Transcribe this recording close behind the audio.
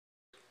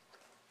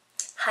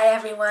Hi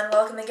everyone,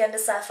 welcome again to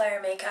Sapphire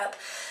Makeup.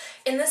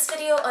 In this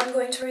video I'm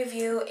going to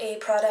review a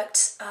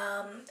product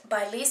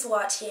by Lise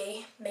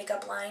Watier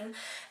makeup line,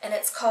 and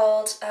it's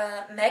called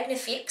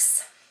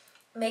Magnifix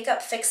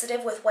Makeup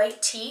Fixative with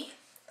White Tea,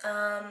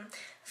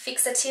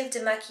 Fixative de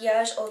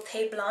Maquillage au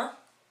Thé Blanc.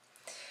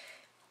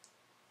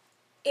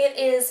 It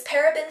is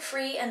paraben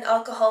free and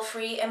alcohol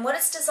free, and what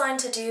it's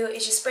designed to do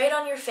is you spray it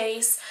on your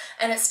face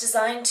and it's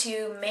designed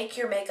to make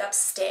your makeup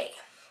stay.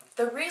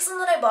 The reason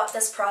that I bought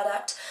this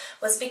product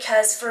was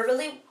because for a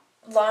really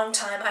long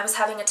time I was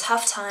having a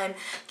tough time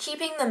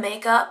keeping the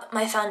makeup,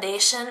 my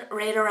foundation,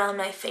 right around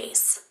my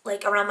face,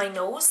 like around my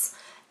nose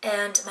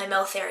and my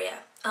mouth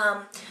area.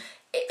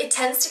 It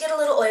tends to get a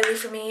little oily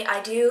for me.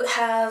 I do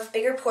have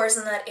bigger pores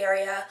in that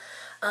area.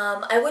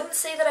 I wouldn't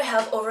say that I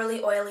have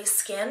overly oily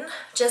skin,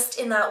 just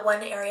in that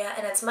one area,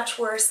 and it's much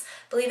worse,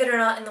 believe it or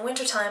not, in the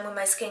wintertime when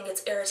my skin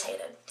gets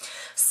irritated.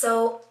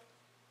 So,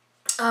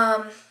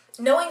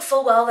 knowing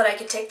full well that I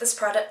could take this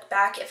product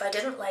back if I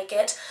didn't like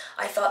it,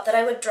 I thought that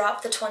I would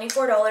drop the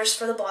 $24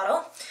 for the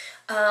bottle,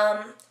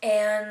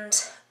 and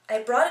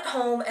I brought it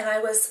home and I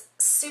was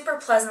super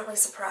pleasantly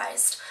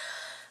surprised.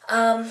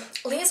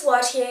 Lise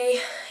Watier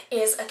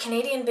is a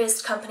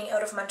Canadian-based company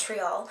out of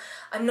Montreal.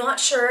 I'm not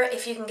sure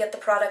if you can get the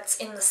products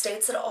in the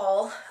States at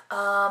all,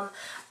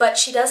 but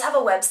she does have a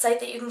website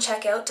that you can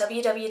check out,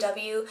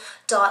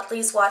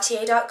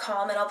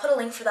 www.lisewatier.com, and I'll put a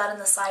link for that in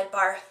the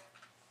sidebar.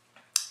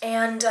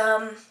 And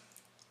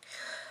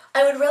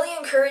I would really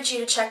encourage you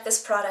to check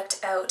this product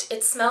out.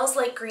 It smells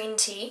like green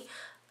tea,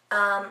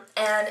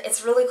 and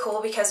it's really cool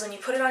because when you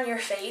put it on your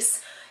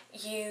face,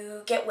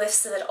 you get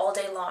whiffs of it all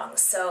day long.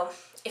 So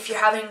if you're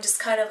having just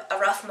kind of a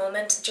rough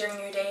moment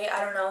during your day,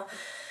 I don't know,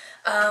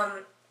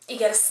 you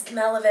get a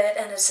smell of it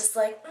and it's just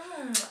like,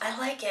 I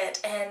like it.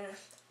 And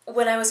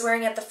when I was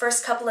wearing it the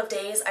first couple of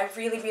days, I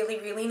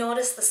really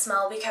noticed the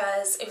smell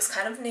because it was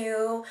kind of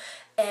new,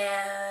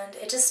 and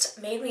it just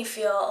made me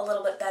feel a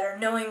little bit better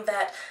knowing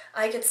that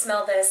I could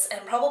smell this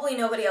and probably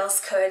nobody else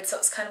could, so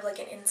it was kind of like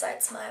an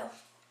inside smile.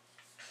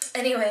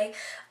 Anyway,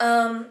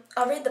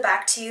 I'll read the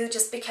back to you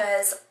just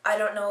because I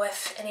don't know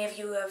if any of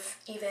you have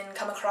even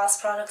come across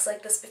products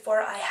like this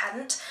before. I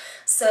hadn't.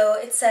 So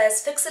it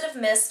says, fixative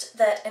mist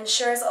that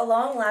ensures a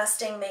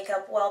long-lasting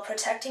makeup while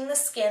protecting the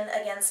skin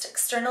against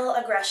external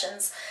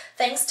aggressions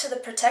thanks to the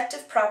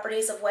protective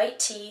properties of white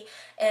tea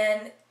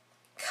and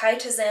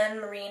chitosan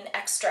marine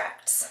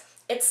extracts.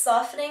 Its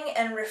softening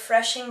and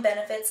refreshing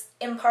benefits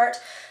impart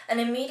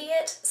an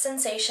immediate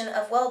sensation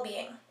of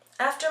well-being.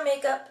 After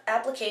makeup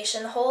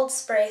application, hold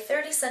spray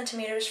 30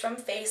 centimeters from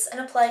face and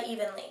apply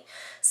evenly.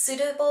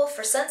 Suitable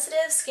for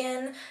sensitive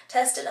skin,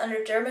 tested under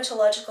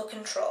dermatological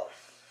control.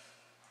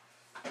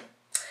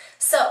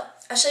 So,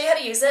 I'll show you how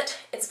to use it.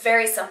 It's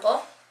very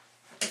simple.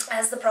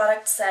 As the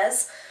product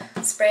says,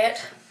 spray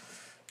it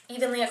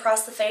evenly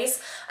across the face.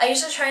 I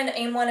usually try and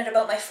aim one at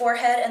about my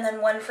forehead and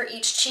then one for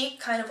each cheek,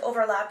 kind of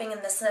overlapping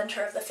in the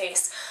center of the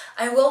face.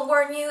 I will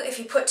warn you, if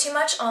you put too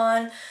much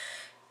on,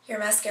 your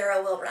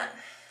mascara will run.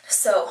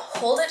 So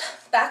hold it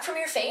back from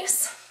your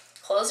face,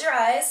 close your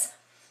eyes,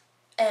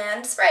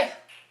 and spray.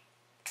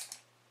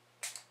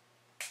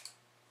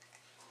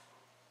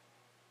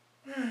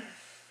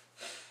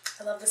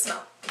 I love the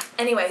smell.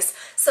 Anyways,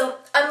 so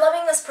I'm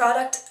loving this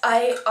product.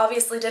 I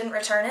obviously didn't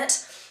return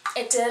it.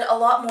 It did a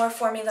lot more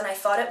for me than I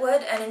thought it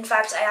would, and in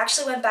fact I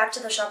actually went back to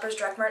the Shoppers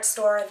Drug Mart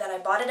store that I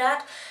bought it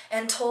at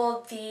and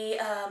told the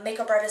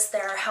makeup artist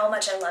there how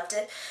much I loved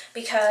it,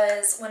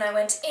 because when I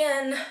went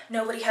in,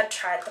 nobody had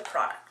tried the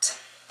product.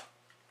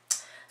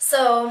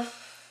 So,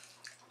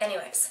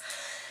 anyways,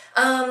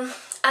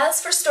 as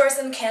for stores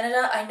in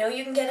Canada, I know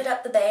you can get it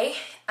at the Bay,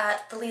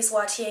 at the Lise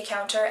Watier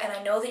counter, and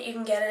I know that you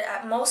can get it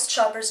at most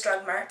Shoppers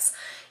Drug Marts.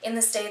 In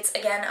the States,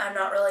 again, I'm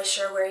not really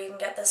sure where you can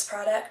get this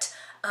product,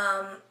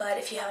 but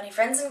if you have any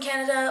friends in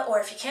Canada,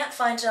 or if you can't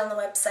find it on the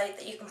website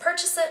that you can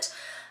purchase it,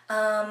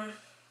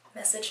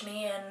 message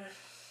me and,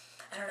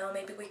 I don't know,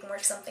 maybe we can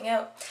work something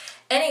out.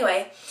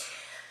 Anyway,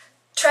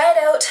 try it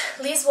out,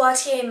 Lise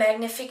Watier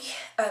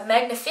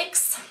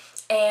Magnifix,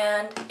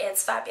 and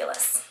it's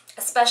fabulous.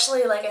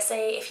 Especially, like I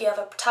say, if you have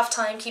a tough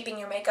time keeping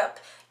your makeup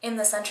in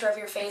the center of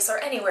your face, or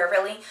anywhere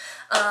really,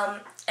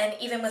 and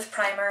even with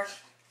primer,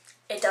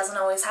 it doesn't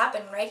always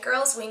happen, right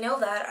girls? We know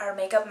that our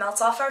makeup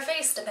melts off our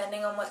face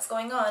depending on what's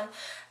going on.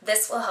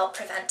 This will help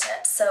prevent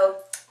it.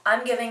 So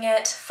I'm giving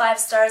it 5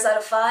 stars out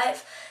of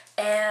 5,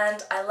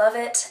 and I love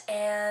it,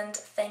 and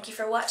thank you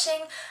for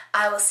watching.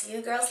 I will see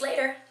you girls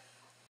later.